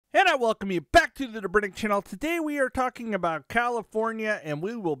And I welcome you back to the Brennick channel. Today we are talking about California, and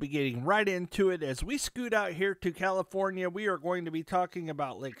we will be getting right into it. As we scoot out here to California, we are going to be talking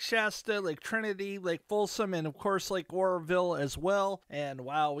about Lake Shasta, Lake Trinity, Lake Folsom, and of course Lake Oroville as well. And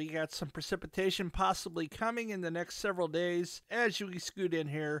wow, we got some precipitation possibly coming in the next several days as we scoot in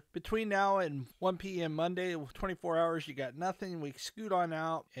here. Between now and 1 p.m. Monday, 24 hours, you got nothing. We scoot on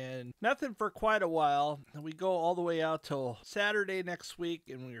out and nothing for quite a while. And we go all the way out till Saturday next week,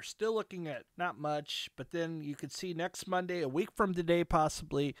 and we're still looking at not much, but then you could see next Monday, a week from today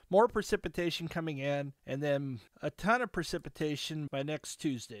possibly, more precipitation coming in, and then a ton of precipitation by next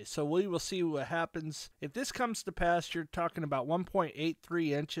Tuesday. So we will see what happens. If this comes to pass, you're talking about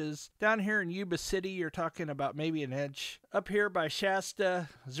 1.83 inches. Down here in Yuba City, you're talking about maybe an inch. Up here by Shasta,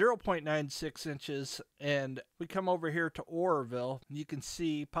 0.96 inches, and we come over here to Oroville, you can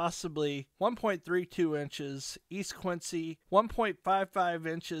see possibly 1.32 inches. East Quincy, 1.55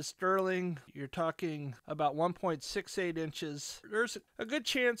 inches. Sterling, you're talking about 1.68 inches. There's a good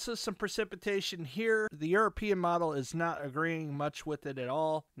chance of some precipitation here. The European model is not agreeing much with it at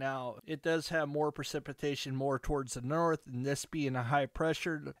all. Now, it does have more precipitation more towards the north, and this being a high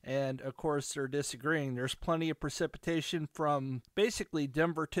pressure, and of course they're disagreeing. There's plenty of precipitation from basically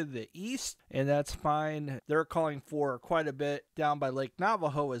Denver to the east, and that's fine. They're calling for quite a bit down by Lake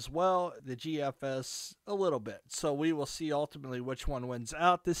Navajo as well, the GFS a little bit. So we will see ultimately which one wins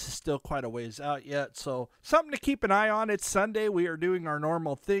out. This is still quite a ways out yet, so something to keep an eye on. It's Sunday. We are doing our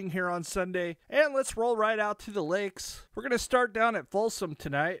normal thing here on Sunday, and let's roll right out to the lakes. We're going to start down at Folsom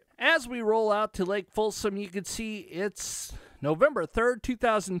tonight. As we roll out to Lake Folsom, you can see it's November 3rd,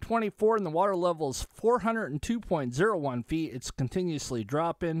 2024, and the water level is 402.01 feet. It's continuously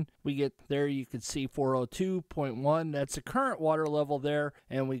dropping. We get there, you can see 402.1. That's the current water level there,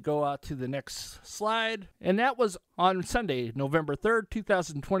 and we go out to the next slide, and that was on Sunday, November 3rd,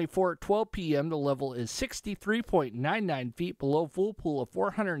 2024 at 12 p.m. The level is 63.99 feet below full pool of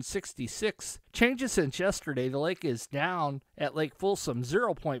 466. Changes since yesterday, the lake is down at Lake Folsom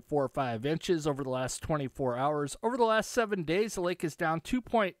 0.45 inches over the last 24 hours. Over the last 7 days, the lake is down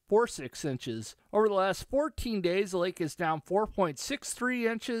 2.46 inches. Over the last 14 days, the lake is down 4.63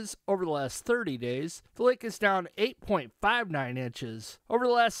 inches. Over the last 30 days, the lake is down 8.59 inches. Over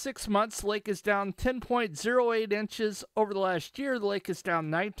the last 6 months, the lake is down 10.08 inches. Over the last year, the lake is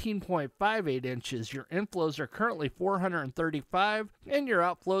down 19.58 inches. Your inflows are currently 435, and your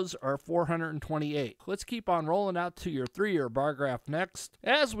outflows are 428. Let's keep on rolling out to your 3-year bar graph next.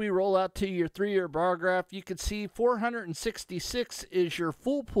 As we roll out to your 3-year bar graph, you can see 466 is your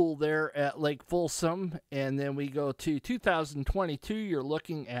full pool there at Lake Folsom, and then we go to 2022, you're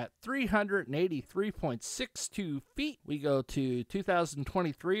looking at 383.62 feet. We go to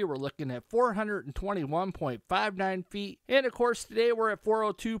 2023, we're looking at 421.59 feet, and of course today we're at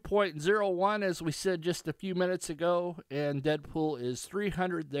 402.01 as we said just a few minutes ago, and dead pool is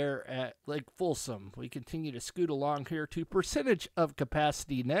 300 there at Lake Folsom. We continue to scoot along here to percentage of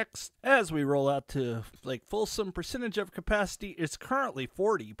capacity next. As we roll out to Lake Folsom, percentage of capacity is currently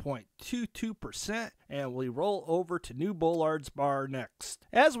 40.22%, and we roll over to New Bullard's Bar next.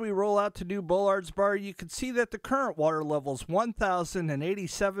 As we roll out to New Bullard's Bar, you can see that the current water level is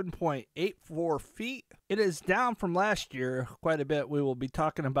 1,087.84 feet. It is down from last year quite a bit. We will be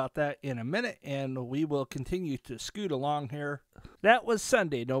talking about that in a minute, and we will continue to scoot along here. That was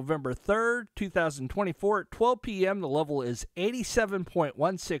Sunday, November 3rd, 2024 at 12 p.m. The level is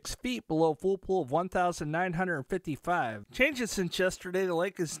 87.16 feet below full pool of 1,955. Changes since yesterday, the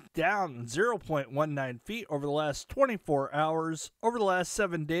lake is down 0.19 feet over the last 24 hours. Over the last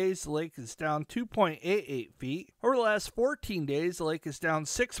 7 days, the lake is down 2.88 feet. Over the last 14 days, the lake is down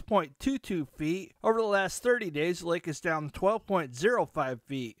 6.22 feet. Over the last 30 days, the lake is down 12.05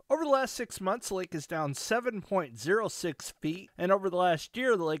 feet. Over the last 6 months, the lake is down 7.06 feet. And over the last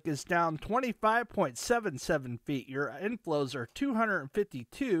year, the lake is down 25.77 feet. Your inflows are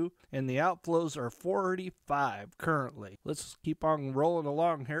 252, and the outflows are 45 currently. Let's keep on rolling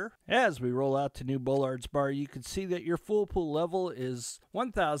along here. As we roll out to New Bullard's Bar, you can see that your full pool level is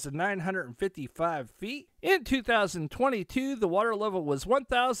 1,955 feet. In 2022, the water level was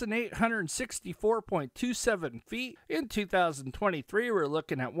 1,864.27 feet. In 2023, we're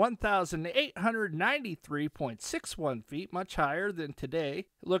looking at 1,893.61 feet, much higher than today,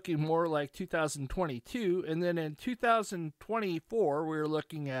 looking more like 2022. And then in 2024, we're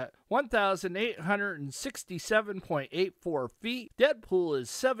looking at 1,867.84 feet. Dead pool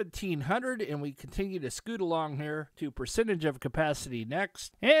is 1,700, and we continue to scoot along here to percentage of capacity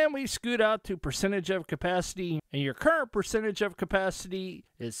next. And we scoot out to percentage of capacity, and your current percentage of capacity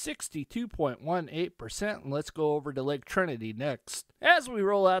is 62.18%. And let's go over to Lake Trinity next. As we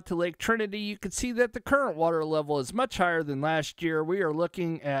roll out to Lake Trinity, you can see that the current water level is much higher than last year. We are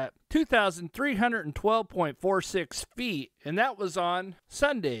looking at 2,312.46 feet, and that was on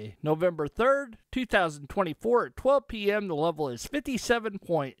Sunday, November 3rd, 2024 at 12 p.m. The level is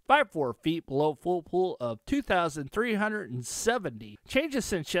 57.54 feet below full pool of 2,370. Changes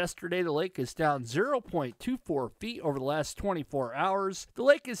since yesterday, the lake is down 0.24 feet over the last 24 hours. The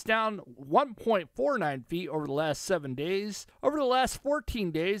lake is down 1.49 feet over the last 7 days. Over the last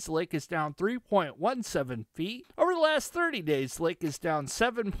 14 days, the lake is down 3.17 feet. Over the last 30 days, the lake is down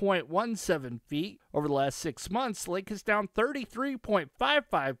 7.17 feet. Over the last 6 months, the lake is down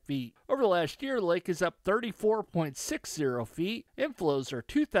 33.55 feet. Over the last year, the lake is up 34.60 feet. Inflows are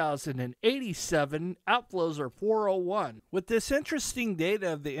 2,087. Outflows are 401. With this interesting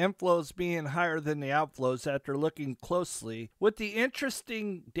data of the inflows being higher than the outflows after looking closely, with the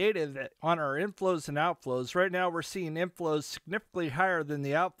interesting data that on our inflows and outflows, right now we're seeing inflows significantly higher than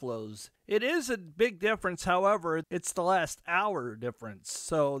the outflows. It is a big difference, however, it's the last hour difference.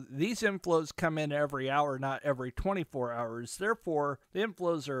 So these inflows come in every hour, not every 24 hours. Therefore, the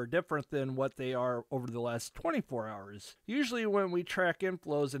inflows are different than what they are over the last 24 hours. Usually when we track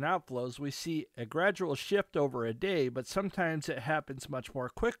inflows and outflows, we see a gradual shift over a day, but sometimes it happens much more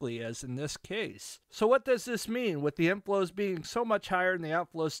quickly, as in this case. So what does this mean? With the inflows being so much higher and the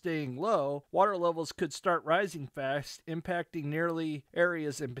outflows staying low, water levels could start rising fast, impacting nearly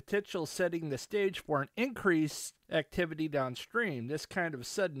areas and potential setting the stage for an increased activity downstream. This kind of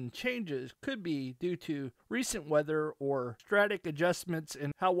sudden changes could be due to recent weather or strategic adjustments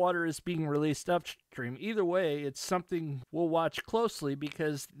in how water is being released upstream. Either way, it's something we'll watch closely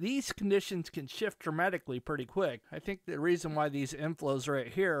because these conditions can shift dramatically pretty quick. I think the reason why these inflows right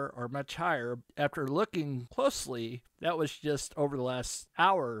here are much higher, after looking closely, that was just over the last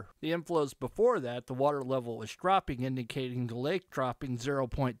hour. The inflows before that, the water level was dropping, indicating the lake dropping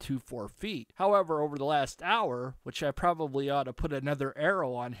 0.24 feet. However, over the last hour, which I probably ought to put another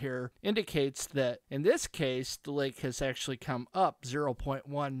arrow on here, indicates that in this case, the lake has actually come up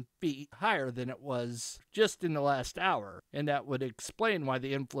 0.1 feet higher than it was just in the last hour. And that would explain why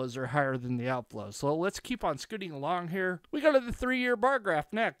the inflows are higher than the outflows. So let's keep on scooting along here. We go to the 3-year bar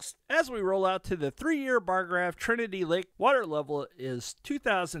graph next. As we roll out to the 3-year bar graph, Trinity Lake water level is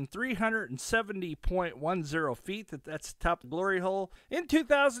 2,370.10 feet. That's the top glory hole. In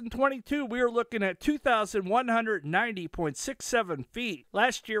 2022, we were looking at 2,190.67 feet.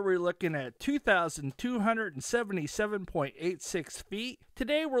 Last year, we were looking at 2,277.86 feet.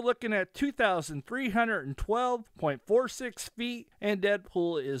 Today, we're looking at 2,312.46 feet, and dead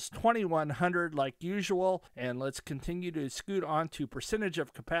pool is 2,100 like usual. And let's continue to scoot on to percentage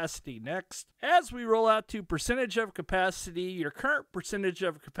of capacity next. As we roll out to percentage of capacity, your current percentage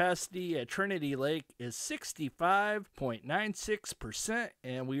of capacity at Trinity Lake is 65.96%,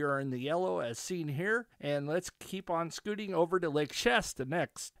 and we are in the yellow as seen here. And let's keep on scooting over to Lake Shasta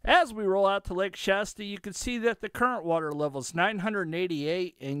next. As we roll out to Lake Shasta, you can see that the current water level is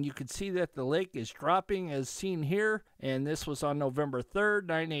 988, and you can see that the lake is dropping as seen here. And this was on November 3rd,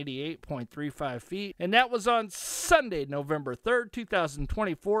 988.35 feet. And that was on Sunday, November 3rd,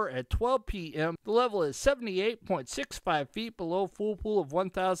 2024 at 12 p.m. The level is 78.65 feet below full pool of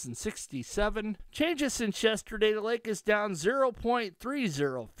 1,067. Changes since yesterday, the lake is down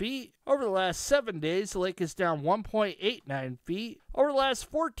 0.30 feet. Over the last 7 days, the lake is down 1.89 feet. Over the last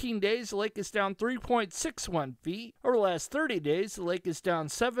 14 days, the lake is down 3.61 feet. Over the last 30 days, the lake is down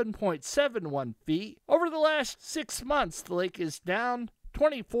 7.71 feet. Over the last 6 months, the lake is down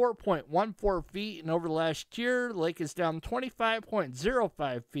 24.14 feet, and over the last year, the lake is down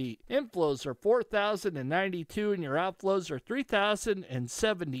 25.05 feet. Inflows are 4,092, and your outflows are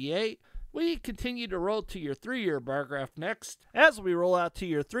 3,078. We continue to roll to your 3-year bar graph next. As we roll out to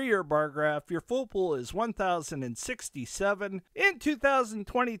your 3-year bar graph, your full pool is 1,067. In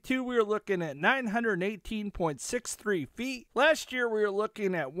 2022, we were looking at 918.63 feet. Last year, we were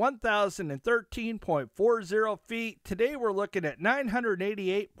looking at 1,013.40 feet. Today, we're looking at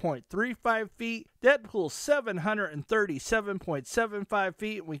 988.35 feet. Dead pool 737.75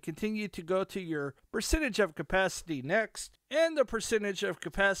 feet. We continue to go to your percentage of capacity next. And the percentage of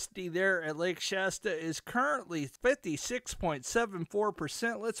capacity there at Lake Shasta is currently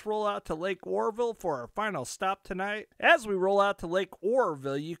 56.74%. Let's roll out to Lake Oroville for our final stop tonight. As we roll out to Lake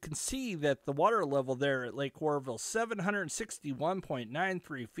Oroville, you can see that the water level there at Lake Oroville is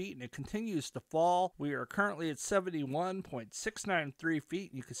 761.93 feet, and it continues to fall. We are currently at 71.693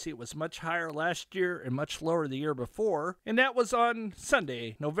 feet. You can see it was much higher last year and much lower the year before. And that was on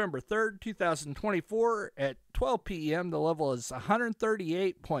Sunday, November 3rd, 2024 at 12 p.m. The level level is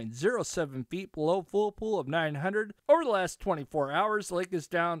 138.07 feet below full pool of 900. Over the last 24 hours, the lake is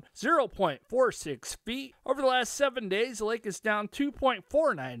down 0.46 feet. Over the last 7 days, the lake is down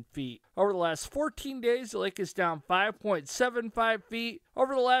 2.49 feet. Over the last 14 days, the lake is down 5.75 feet.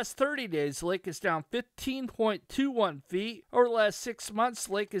 Over the last 30 days, the lake is down 15.21 feet. Over the last 6 months,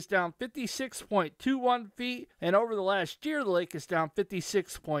 the lake is down 56.21 feet. And over the last year, the lake is down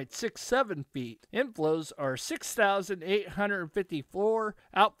 56.67 feet. Inflows are 6,854.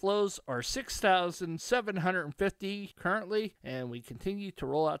 Outflows are 6,750 currently. And we continue to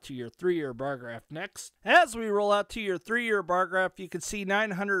roll out to your 3-year bar graph next. As we roll out to your 3-year bar graph, you can see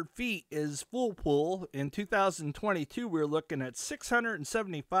 900 feet is full pool. In 2022, we were looking at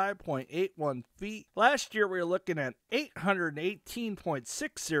 675.81 feet. Last year, we were looking at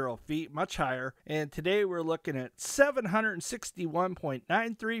 818.60 feet, much higher. And today, we're looking at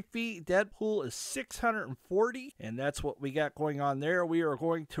 761.93 feet. Dead pool is 640, and that's what we got going on there. We are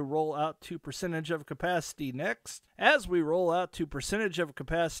going to roll out to percentage of capacity next. As we roll out to percentage of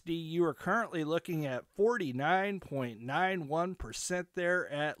capacity, you are currently looking at 49.91%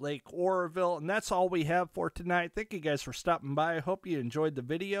 there at Lake Oroville, and that's all we have for tonight. Thank you guys for stopping by. I hope you enjoyed the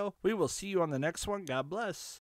video. We will see you on the next one. God bless.